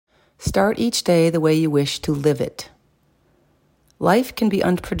Start each day the way you wish to live it. Life can be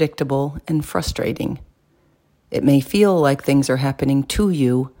unpredictable and frustrating. It may feel like things are happening to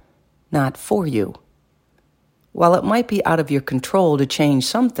you, not for you. While it might be out of your control to change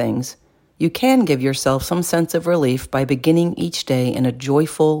some things, you can give yourself some sense of relief by beginning each day in a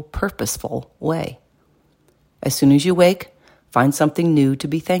joyful, purposeful way. As soon as you wake, find something new to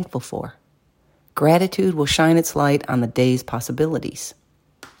be thankful for. Gratitude will shine its light on the day's possibilities.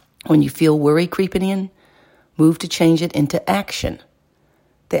 When you feel worry creeping in, move to change it into action.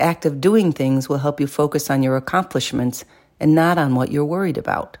 The act of doing things will help you focus on your accomplishments and not on what you're worried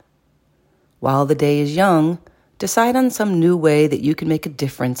about. While the day is young, decide on some new way that you can make a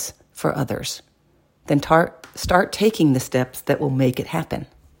difference for others. Then start taking the steps that will make it happen.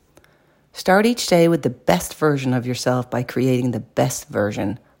 Start each day with the best version of yourself by creating the best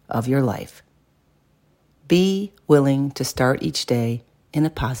version of your life. Be willing to start each day in a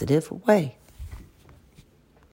positive way.